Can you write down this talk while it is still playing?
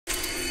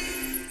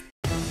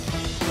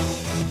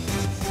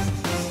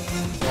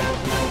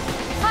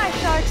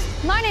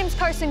My name's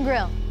Carson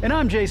Grill. And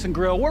I'm Jason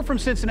Grill. We're from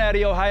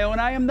Cincinnati, Ohio, and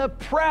I am the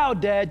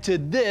proud dad to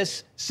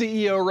this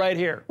CEO right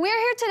here. We're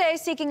here today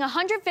seeking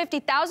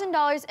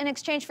 $150,000 in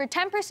exchange for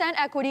 10%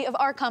 equity of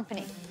our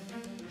company.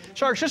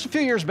 Sharks, just a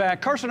few years back,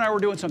 Carson and I were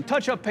doing some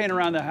touch-up paint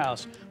around the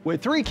house.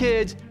 With 3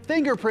 kids,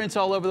 fingerprints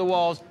all over the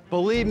walls,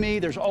 believe me,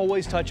 there's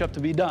always touch-up to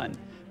be done.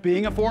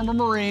 Being a former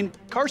Marine,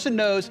 Carson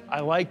knows I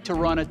like to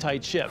run a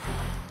tight ship.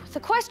 The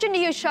question to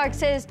you,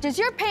 Sharks, is does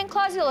your paint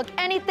closet look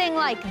anything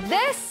like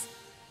this?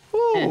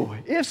 Ooh,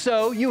 if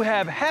so, you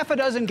have half a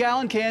dozen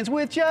gallon cans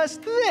with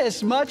just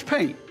this much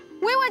paint.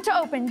 We went to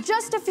open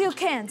just a few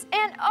cans,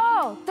 and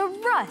oh, the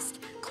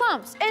rust,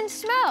 clumps, and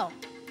smell.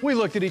 We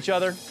looked at each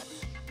other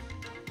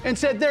and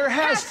said there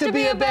has to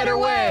be a better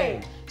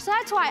way. So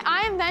that's why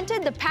I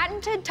invented the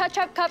patented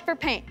touch-up cup for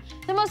paint,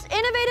 the most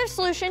innovative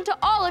solution to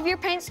all of your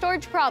paint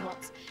storage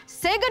problems.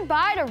 Say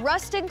goodbye to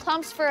rust and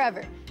clumps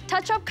forever.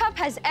 Touch-up cup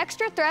has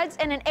extra threads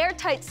and an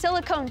airtight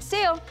silicone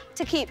seal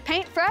to keep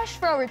paint fresh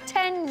for over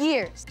 10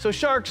 years. So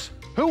Sharks,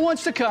 who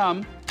wants to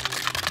come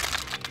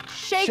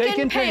Shake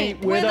and paint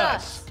with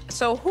us?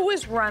 So who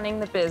is running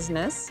the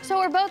business? So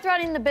we're both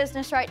running the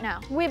business right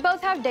now. We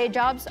both have day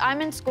jobs. I'm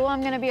in school.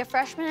 I'm going to be a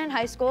freshman in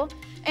high school.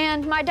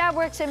 And my dad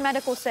works in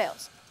medical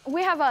sales.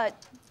 We have a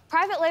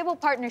private label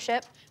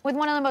partnership with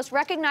one of the most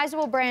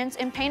recognizable brands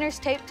in painter's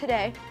tape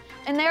today.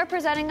 And they are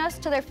presenting us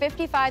to their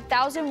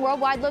 55,000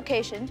 worldwide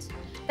locations.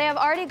 They have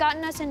already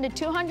gotten us into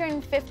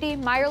 250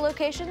 Meyer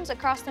locations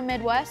across the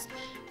Midwest,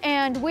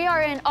 and we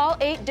are in all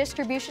 8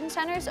 distribution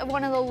centers of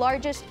one of the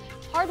largest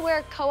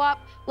hardware co-op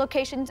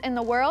locations in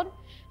the world.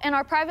 And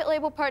our private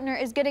label partner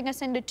is getting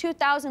us into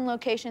 2,000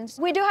 locations.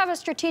 We do have a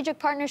strategic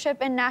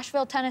partnership in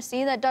Nashville,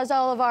 Tennessee that does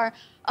all of our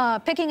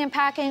picking and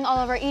packing, all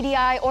of our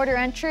EDI, order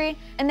entry,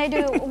 and they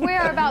do,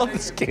 we're about...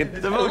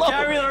 The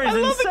vocabulary is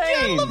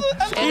insane.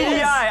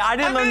 EDI, I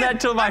didn't learn that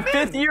until my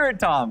 5th year at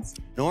Tom's.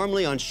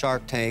 Normally on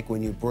Shark Tank,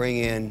 when you bring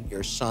in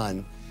your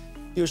son,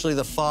 usually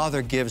the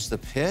father gives the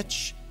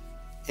pitch,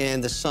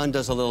 and the son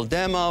does a little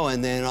demo,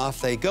 and then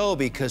off they go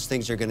because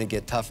things are gonna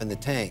get tough in the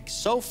tank.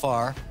 So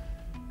far,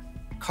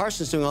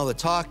 Carson's doing all the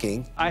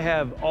talking. I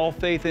have all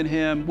faith in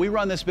him. We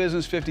run this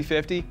business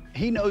 50-50.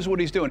 He knows what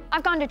he's doing.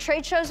 I've gone to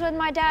trade shows with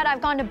my dad. I've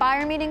gone to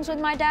buyer meetings with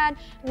my dad.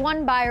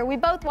 One buyer, we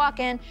both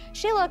walk in.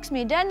 She looks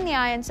me dead in the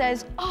eye and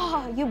says,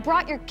 "Oh, you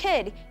brought your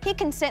kid. He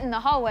can sit in the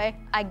hallway,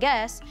 I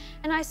guess."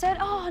 And I said,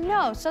 "Oh,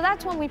 no." So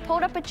that's when we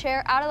pulled up a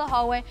chair out of the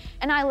hallway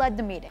and I led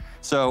the meeting.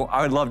 So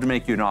I would love to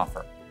make you an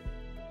offer.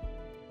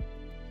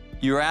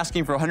 You're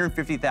asking for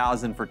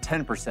 $150,000 for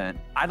 10%.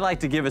 I'd like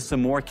to give us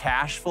some more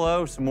cash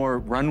flow, some more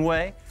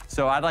runway.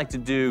 So I'd like to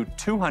do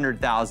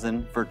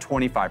 $200,000 for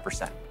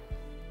 25%.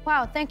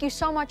 Wow, thank you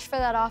so much for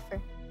that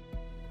offer.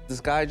 This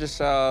guy just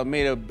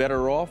made a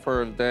better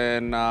offer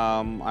than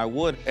I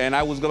would, and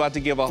I was about to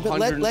give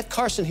Let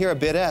Carson hear a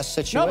bid-ask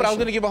situation. No, but I was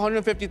going to give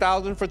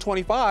 $150,000 for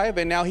 25,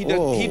 and now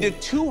he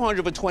did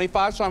 200 for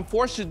 25, so I'm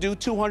forced to do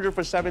 200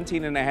 for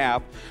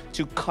 17.5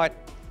 to cut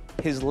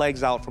his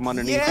legs out from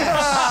underneath. Yes!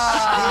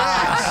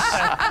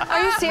 Yes!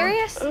 Are you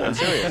serious? I'm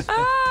serious.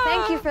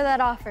 Thank you for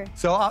that offer.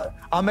 So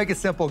I'll make it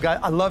simple, guys.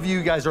 I love you.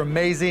 You guys are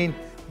amazing,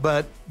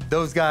 but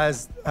those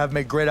guys have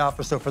made great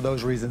offers, so for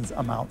those reasons,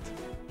 I'm out.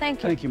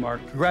 Thank you. Thank you, Mark.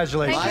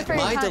 Congratulations. Thank you for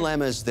your My time.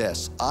 dilemma is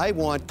this. I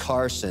want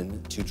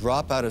Carson to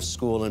drop out of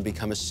school and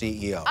become a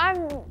CEO.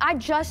 I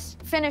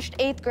just finished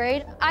 8th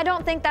grade. I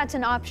don't think that's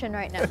an option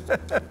right now.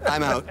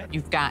 I'm out.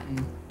 You've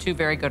gotten 2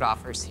 very good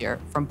offers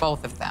here from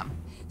both of them.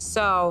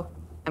 So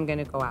I'm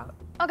gonna go out.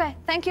 Okay,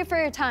 thank you for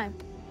your time.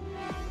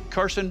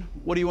 Carson,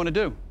 what do you want to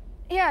do?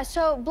 Yeah,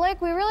 so Blake,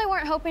 we really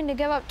weren't hoping to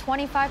give up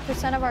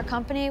 25% of our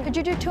company. Could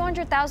you do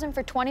 $200,000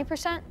 for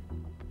 20%?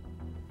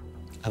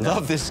 I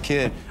love this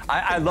kid.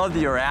 I love that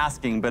you're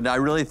asking, but I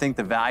really think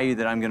the value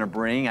that I'm going to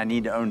bring, I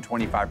need to own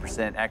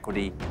 25%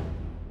 equity.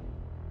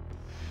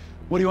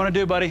 What do you want to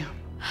do, buddy?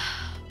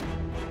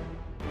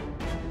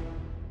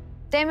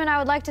 Damon, I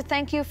would like to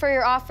thank you for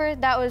your offer.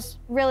 That was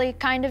really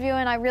kind of you,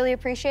 and I really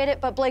appreciate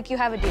it. But Blake, you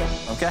have a deal.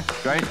 Okay,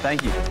 great,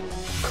 thank you.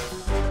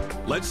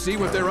 Let's see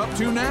what they're up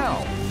to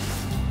now.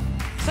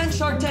 Since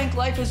Shark Tank,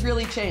 life has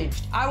really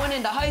changed. I went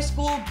into high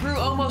school, grew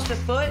almost a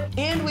foot,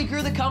 and we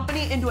grew the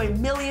company into a $1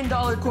 million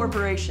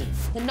corporation.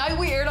 The night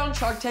we aired on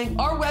Shark Tank,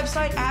 our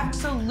website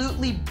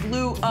absolutely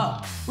blew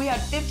up. We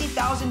had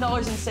 $50,000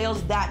 in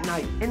sales that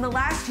night. In the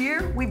last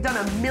year, we've done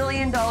 $1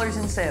 million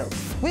in sales.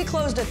 We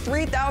closed a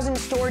 3,000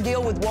 store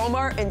deal with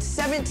Walmart and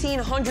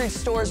 1,700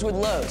 stores with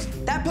Lowe's.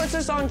 That puts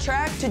us on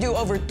track to do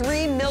over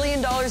 $3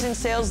 million in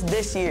sales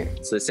this year.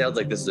 So it sounds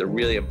like this is a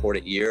really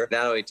important year,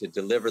 not only to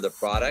deliver the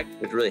product,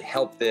 but to really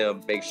help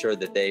them make sure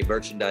that they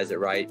merchandise it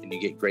right and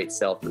you get great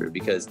sell-through,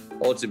 because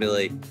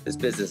ultimately this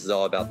business is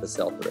all about the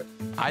sell-through.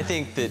 I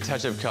think that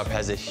Touch-Up Cup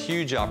has a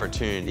huge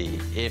opportunity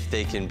if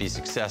they can be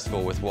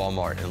successful with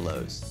Walmart and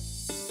Lowe's.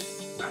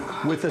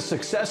 With the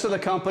success of the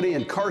company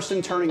and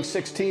Carson turning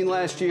 16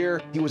 last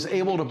year, he was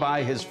able to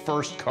buy his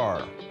first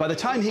car. By the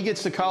time he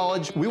gets to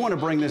college, we want to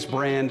bring this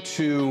brand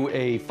to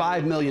a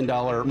 $5 million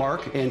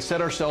mark and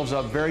set ourselves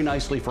up very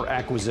nicely for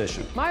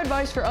acquisition. My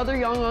advice for other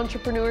young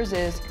entrepreneurs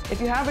is,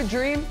 if you have a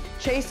dream,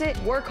 chase it,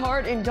 work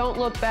hard, and don't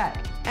look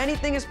back.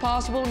 Anything is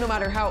possible no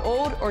matter how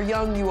old or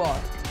young you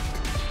are.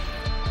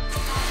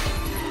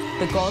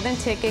 The golden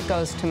ticket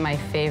goes to my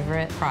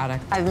favorite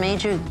product. I've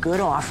made you a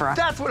good offer.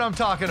 That's what I'm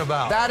talking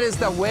about. That is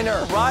the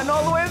winner. Riding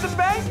all the way to the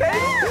bank, baby.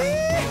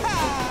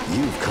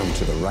 You've come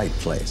to the right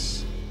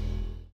place.